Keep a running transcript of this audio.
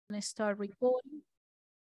going to start recording.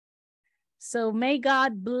 So may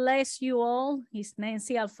God bless you all. It's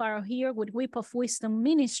Nancy Alfaro here with Whip of Wisdom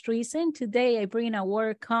Ministries. And today I bring a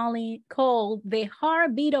word called the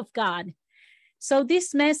heartbeat of God. So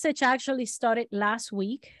this message actually started last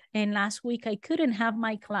week. And last week I couldn't have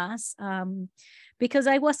my class because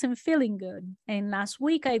I wasn't feeling good. And last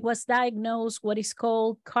week I was diagnosed what is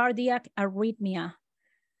called cardiac arrhythmia.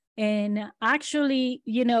 And actually,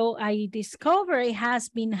 I discovered it has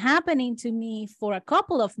been happening to me for a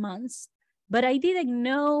couple of months, but I didn't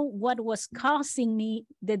know what was causing me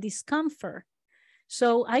the discomfort.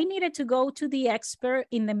 So I needed to go to the expert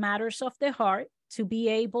in the matters of the heart to be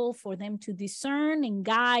able for them to discern and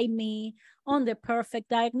guide me on the perfect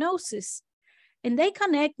diagnosis. And they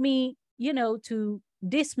connect me, to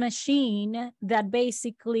this machine that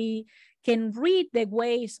basically can read the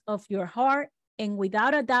waves of your heart. And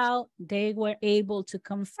without a doubt, they were able to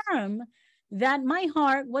confirm that my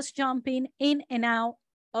heart was jumping in and out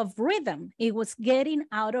of rhythm. It was getting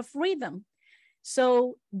out of rhythm.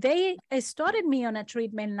 So they started me on a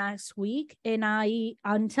treatment last week. And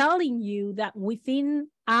I'm telling you that within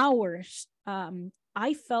hours,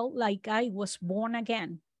 I felt like I was born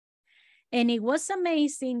again. And it was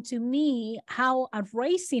amazing to me how a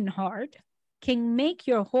racing heart can make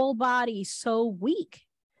your whole body so weak.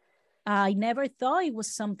 I never thought it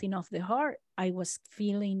was something of the heart. I was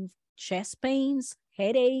feeling chest pains,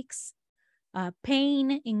 headaches,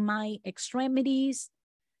 pain in my extremities,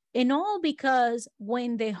 and all because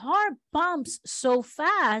when the heart pumps so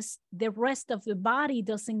fast, the rest of the body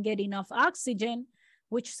doesn't get enough oxygen,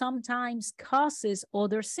 which sometimes causes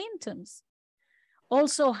other symptoms.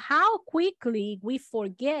 Also, how quickly we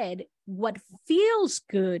forget what feels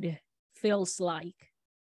good feels like.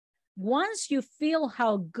 Once you feel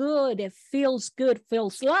how good it feels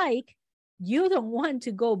like, you don't want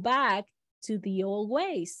to go back to the old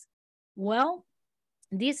ways. Well,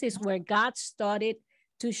 this is where God started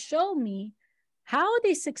to show me how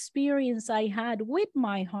this experience I had with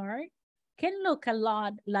my heart can look a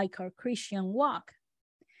lot like our Christian walk.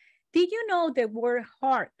 Did you know the word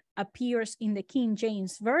heart appears in the King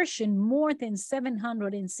James Version more than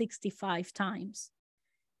 765 times?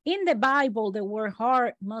 In the Bible, the word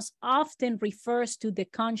heart most often refers to the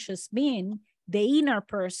conscious being, the inner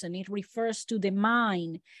person. It refers to the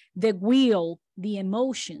mind, the will, the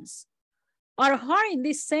emotions. Our heart in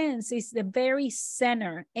this sense is the very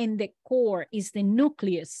center, and the core is the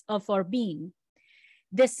nucleus of our being.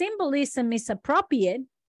 The symbolism is appropriate.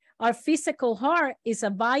 Our physical heart is a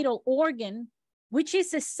vital organ, which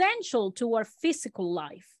is essential to our physical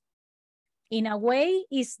life. In a way,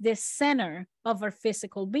 is the center of our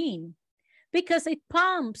physical being because it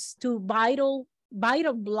pumps to vital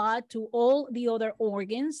blood to all the other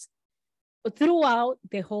organs throughout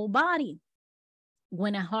the whole body.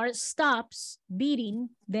 When a heart stops beating,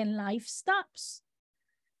 then life stops.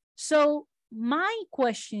 So my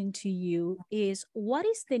question to you is, what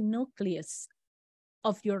is the nucleus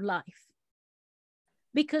of your life?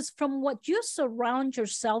 Because from what you surround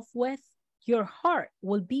yourself with, your heart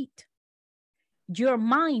will beat. Your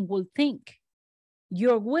mind will think,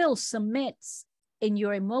 your will submits, and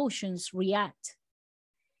your emotions react.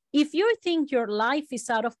 If you think your life is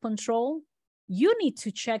out of control, you need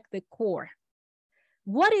to check the core.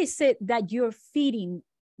 What is it that you're feeding?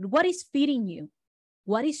 What is feeding you?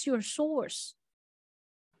 What is your source?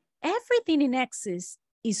 Everything in excess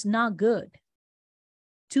is not good.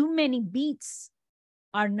 Too many beats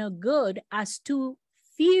are not good, as too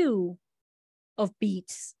few of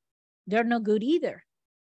beats. They're not good either.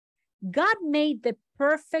 God made the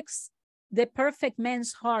perfect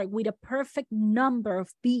man's heart with a perfect number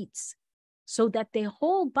of beats so that the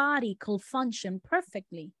whole body could function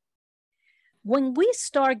perfectly. When we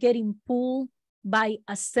start getting pulled by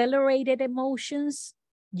accelerated emotions,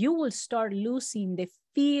 you will start losing the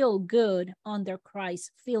feel good under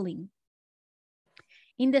Christ feeling.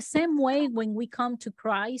 In the same way, when we come to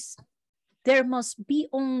Christ, there must be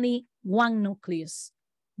only one nucleus,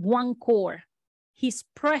 one core. His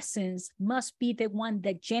presence must be the one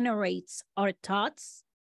that generates our thoughts,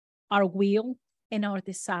 our will, and our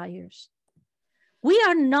desires. We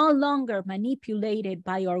are no longer manipulated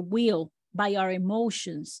by our will, by our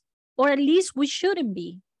emotions, or at least we shouldn't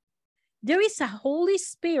be. There is a Holy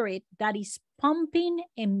Spirit that is pumping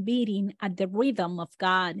and beating at the rhythm of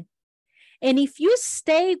God. And if you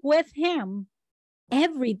stay with him,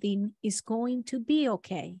 everything is going to be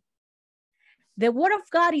okay. The word of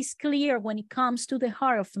God is clear when it comes to the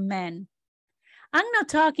heart of man. I'm not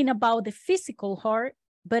talking about the physical heart,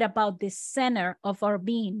 but about the center of our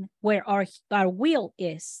being, where our will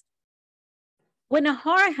is. When a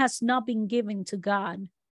heart has not been given to God,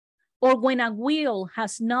 or when a will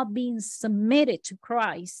has not been submitted to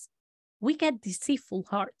Christ, we get deceitful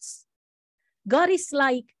hearts. God is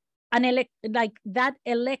like like that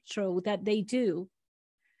electrode that they do,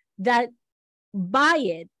 that by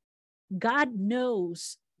it, God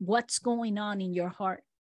knows what's going on in your heart.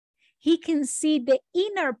 He can see the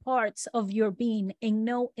inner parts of your being and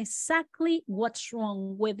know exactly what's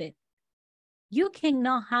wrong with it. You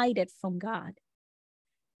cannot hide it from God.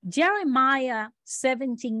 Jeremiah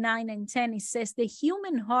 17:9 and 10, it says, the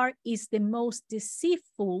human heart is the most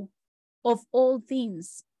deceitful of all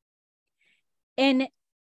things and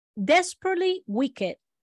desperately wicked.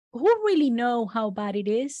 Who really know how bad it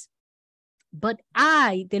is? But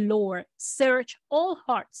I, the Lord, search all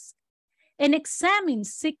hearts and examine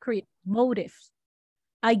secret motives.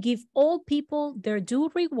 I give all people their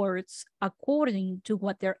due rewards according to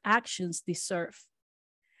what their actions deserve.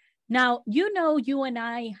 Now, you know, you and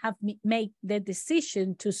I have made the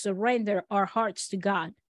decision to surrender our hearts to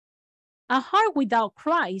God. A heart without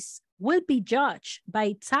Christ will be judged by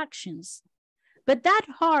its actions. But that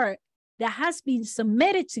heart that has been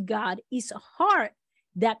submitted to God is a heart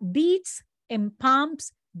that beats and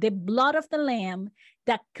pumps the blood of the Lamb,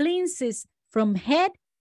 that cleanses from head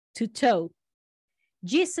to toe.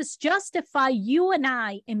 Jesus justified you and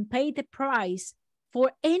I and paid the price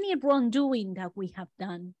for any wrongdoing that we have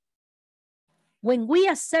done. When we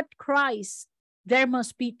accept Christ, there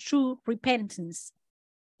must be true repentance.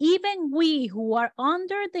 Even we who are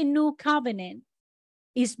under the new covenant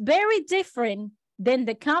is very different than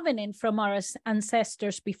the covenant from our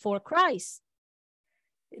ancestors before Christ.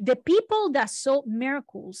 The people that saw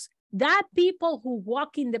miracles, that people who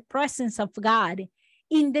walk in the presence of God,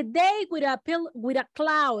 in the day with a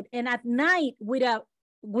cloud and at night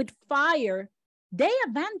with fire, they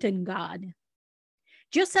abandoned God.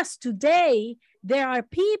 Just as today, there are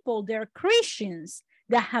people, there are Christians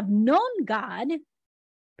that have known God,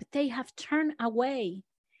 but they have turned away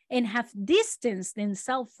and have distanced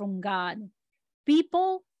themselves from God.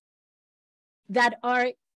 People that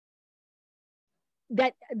are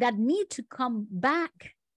that need to come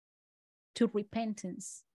back to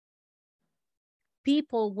repentance.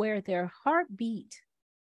 People where their heartbeat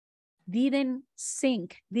didn't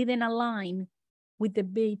sync, didn't align with the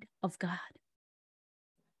beat of God.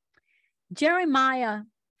 Jeremiah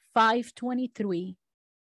 5:23,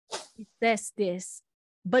 it says this,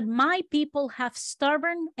 but my people have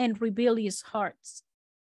stubborn and rebellious hearts.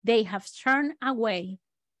 They have turned away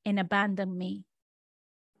and abandoned me.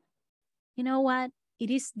 You know what? It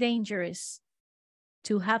is dangerous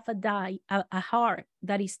to have a heart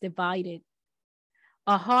that is divided,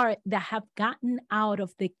 a heart that have gotten out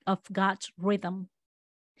of God's rhythm.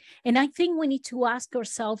 And I think we need to ask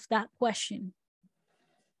ourselves that question,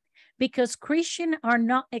 because Christians are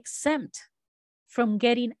not exempt from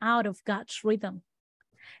getting out of God's rhythm.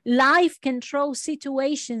 Life can throw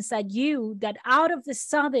situations at you that out of the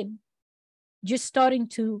sudden, you're starting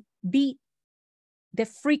to beat the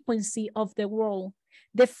frequency of the world,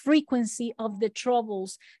 the frequency of the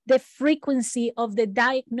troubles, the frequency of the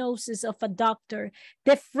diagnosis of a doctor,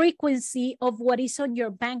 the frequency of what is on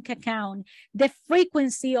your bank account, the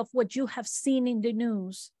frequency of what you have seen in the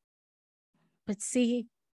news. But see,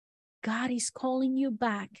 God is calling you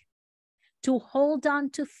back to hold on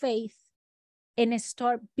to faith and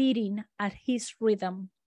start beating at his rhythm.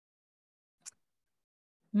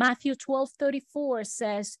 Matthew 12:34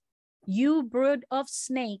 says, you brood of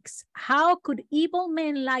snakes, how could evil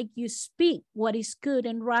men like you speak what is good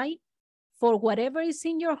and right? For whatever is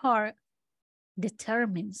in your heart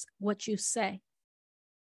determines what you say.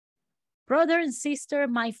 Brother and sister,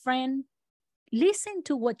 my friend, listen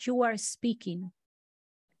to what you are speaking.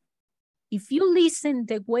 If you listen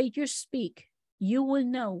the way you speak, you will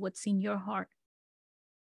know what's in your heart.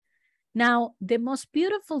 Now, the most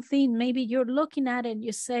beautiful thing, maybe you're looking at it and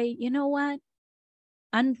you say, you know what?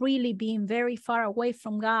 I'm really being very far away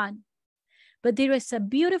from God. But there is a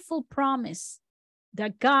beautiful promise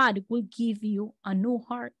that God will give you a new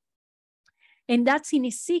heart. And that's in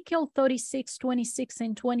Ezekiel 36:26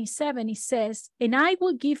 and 27. It says, and I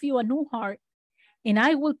will give you a new heart, and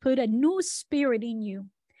I will put a new spirit in you.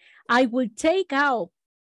 I will take out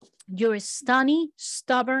your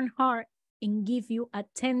stubborn heart and give you a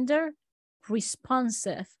tender,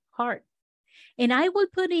 responsive heart. And I will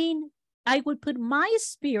put my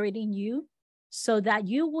spirit in you so that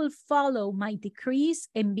you will follow my decrees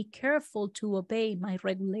and be careful to obey my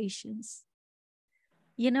regulations.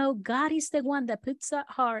 You know, God is the one that puts that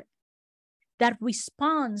heart that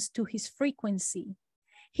responds to his frequency.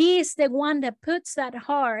 He is the one that puts that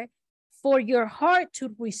heart for your heart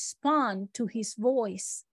to respond to his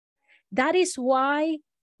voice. That is why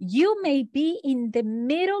You may be in the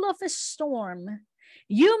middle of a storm.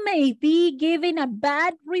 You may be giving a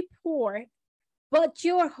bad report, but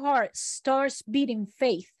your heart starts beating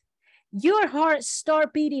faith. Your heart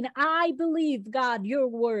start beating, I believe, God, your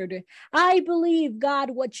word. I believe, God,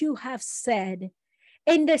 what you have said.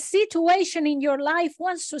 And the situation in your life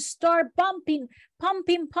wants to start pumping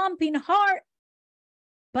hard.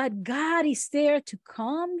 But God is there to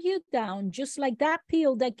calm you down, just like that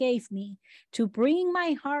pill that gave me, to bring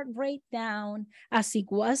my heart rate down as it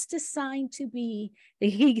was designed to be.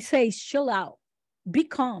 He says, chill out, be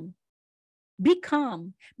calm, be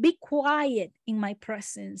quiet in my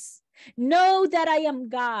presence. Know that I am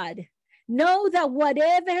God. Know that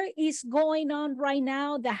whatever is going on right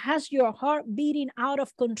now that has your heart beating out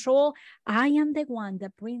of control, I am the one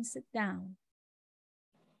that brings it down.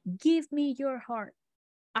 Give me your heart.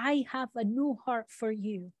 I have a new heart for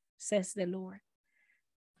you, says the Lord.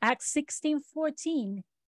 Acts 16:14.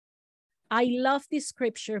 I love this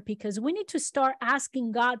scripture because we need to start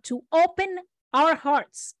asking God to open our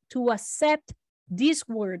hearts to accept this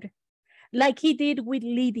word, like he did with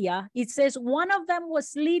Lydia. It says one of them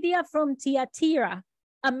was Lydia from Thyatira,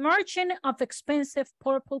 a merchant of expensive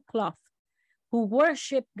purple cloth who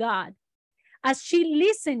worshiped God. As she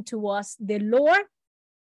listened to us, the Lord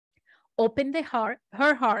opened her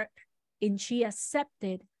heart, and she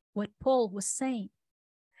accepted what Paul was saying.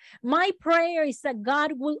 My prayer is that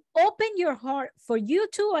God will open your heart for you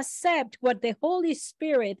to accept what the Holy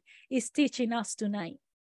Spirit is teaching us tonight.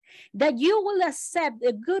 That you will accept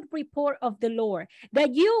a good report of the Lord,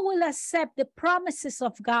 that you will accept the promises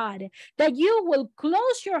of God, that you will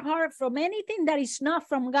close your heart from anything that is not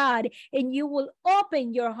from God, and you will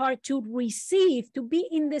open your heart to receive, to be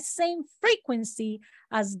in the same frequency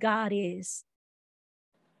as God is.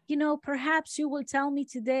 You know, perhaps you will tell me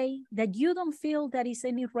today that you don't feel that is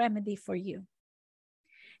any remedy for you,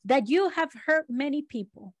 that you have hurt many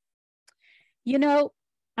people. You know,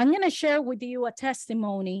 I'm going to share with you a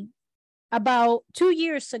testimony about 2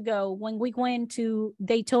 years ago when we went to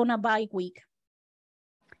Daytona Bike Week.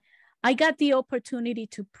 I got the opportunity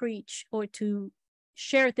to preach or to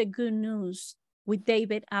share the good news with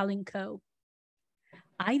David Allen Coe.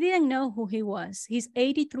 I didn't know who he was. He's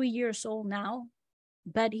 83 years old now,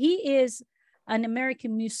 but he is an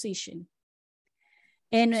American musician.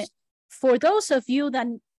 And for those of you that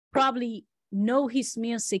probably know his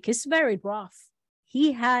music, it's very rough.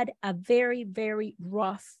 He had a very, very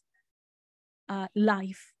rough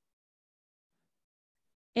life.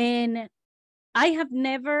 And I have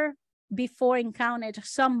never before encountered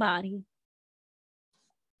somebody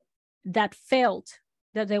that felt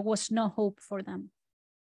that there was no hope for them.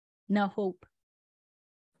 No hope.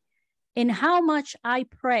 And how much I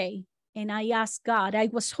pray and I ask God, I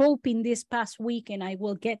was hoping this past weekend I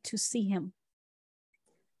will get to see him.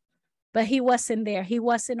 But he wasn't there. He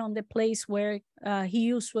wasn't on the place where he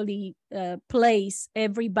usually plays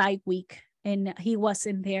every bike week, and he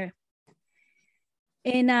wasn't there.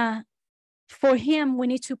 And for him, we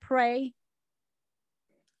need to pray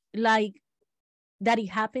like that it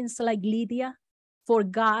happens like Lydia, for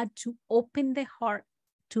God to open the heart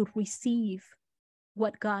to receive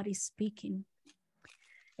what God is speaking.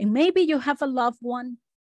 And maybe you have a loved one,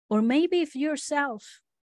 or maybe if yourself,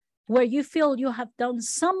 where you feel you have done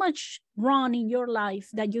so much wrong in your life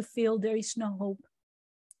that you feel there is no hope.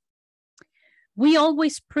 We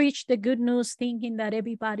always preach the good news thinking that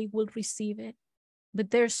everybody will receive it.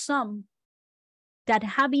 But there's some that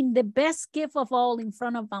having the best gift of all in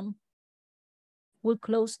front of them will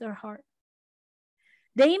close their heart.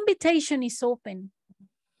 The invitation is open.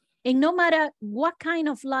 And no matter what kind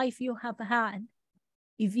of life you have had,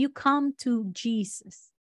 if you come to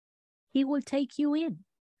Jesus, he will take you in.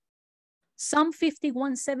 Psalm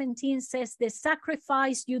 51:17 says, the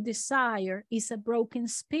sacrifice you desire is a broken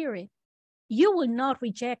spirit. You will not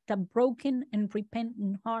reject a broken and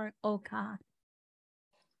repentant heart, oh God.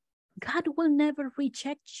 God will never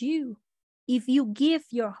reject you if you give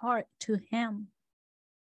your heart to him.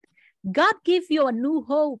 God gives you a new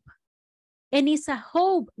hope, and it's a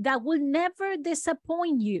hope that will never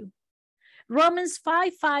disappoint you. Romans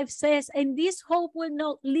 5:5 says, and this hope will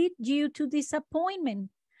not lead you to disappointment.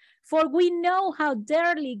 For we know how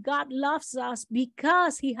dearly God loves us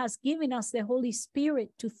because he has given us the Holy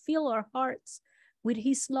Spirit to fill our hearts with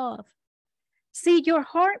his love. See, your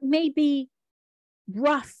heart may be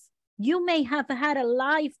rough. You may have had a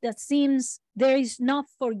life that seems there is no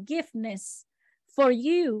forgiveness for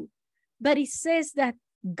you, but it says that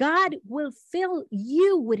God will fill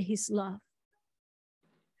you with his love.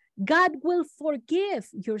 God will forgive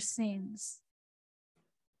your sins.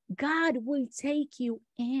 God will take you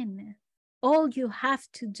in. All you have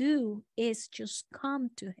to do is just come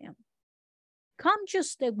to him. Come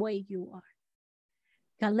just the way you are.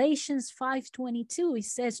 Galatians 5:22, it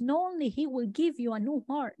says, not only he will give you a new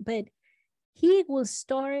heart, but he will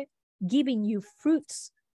start giving you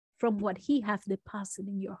fruits from what he has deposited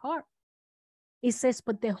in your heart. It says,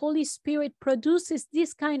 but the Holy Spirit produces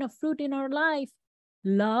this kind of fruit in our life: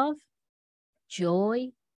 love, joy,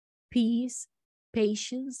 peace,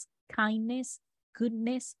 patience, kindness,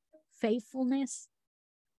 goodness, faithfulness.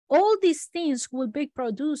 All these things will be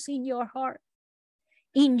produced in your heart,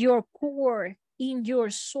 in your core, in your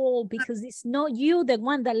soul, because it's not you, the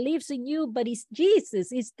one that lives in you, but it's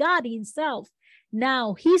Jesus, it's God himself.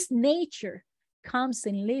 Now his nature comes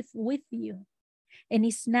and lives with you, and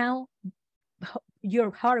it's now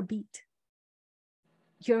your heartbeat.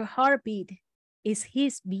 Your heartbeat is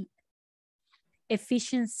his beat.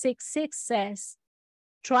 Ephesians 6:6 says,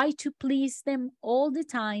 try to please them all the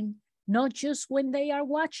time, not just when they are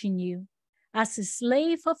watching you. As a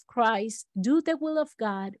slave of Christ, do the will of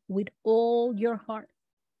God with all your heart.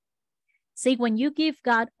 See, when you give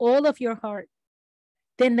God all of your heart,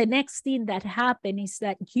 then the next thing that happens is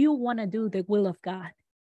that you want to do the will of God.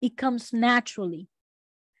 It comes naturally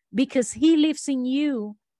because he lives in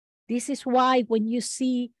you. This is why when you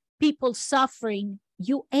see people suffering,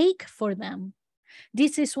 you ache for them.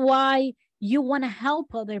 This is why you want to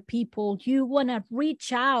help other people. You want to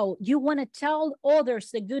reach out. You want to tell others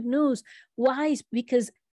the good news. Why? Because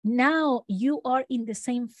now you are in the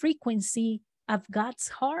same frequency of God's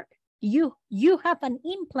heart. You have an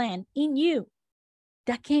implant in you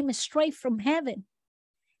that came straight from heaven.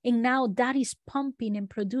 And now that is pumping and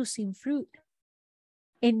producing fruit.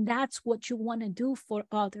 And that's what you want to do for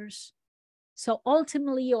others. So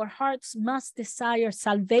ultimately, your hearts must desire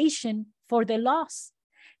salvation for the lost.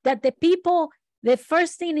 That the people, the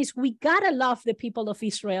first thing is we got to love the people of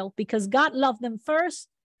Israel because God loved them first.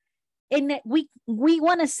 And we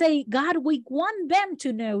want to say, God, we want them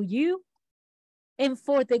to know you. And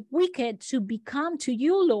for the wicked to become to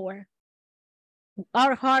you, Lord.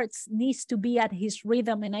 Our hearts needs to be at his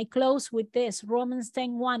rhythm. And I close with this. Romans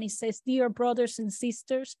 10:1, it says, dear brothers and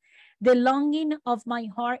sisters, the longing of my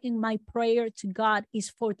heart and my prayer to God is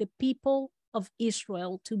for the people of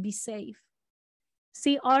Israel to be saved.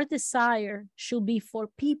 See, our desire should be for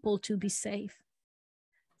people to be saved.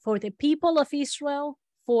 For the people of Israel,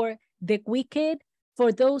 for the wicked,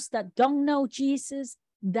 for those that don't know Jesus,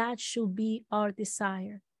 that should be our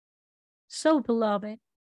desire. So, beloved,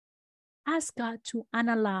 ask God to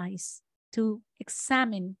analyze, to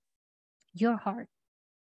examine your heart,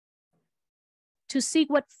 to see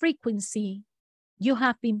what frequency you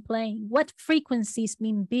have been playing, what frequencies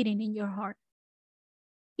been beating in your heart.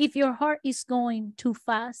 If your heart is going too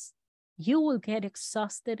fast, you will get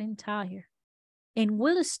exhausted and tired and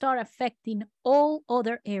will start affecting all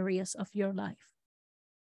other areas of your life.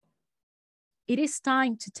 It is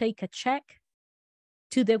time to take a check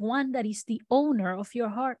to the one that is the owner of your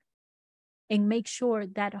heart and make sure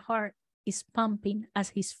that heart is pumping as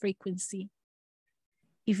his frequency.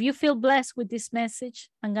 If you feel blessed with this message,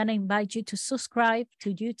 I'm going to invite you to subscribe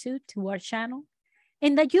to YouTube, to our channel,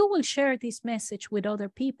 and that you will share this message with other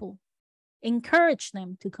people. Encourage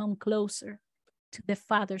them to come closer to the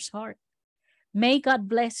Father's heart. May God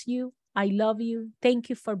bless you. I love you. Thank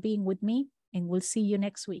you for being with me, and we'll see you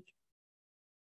next week.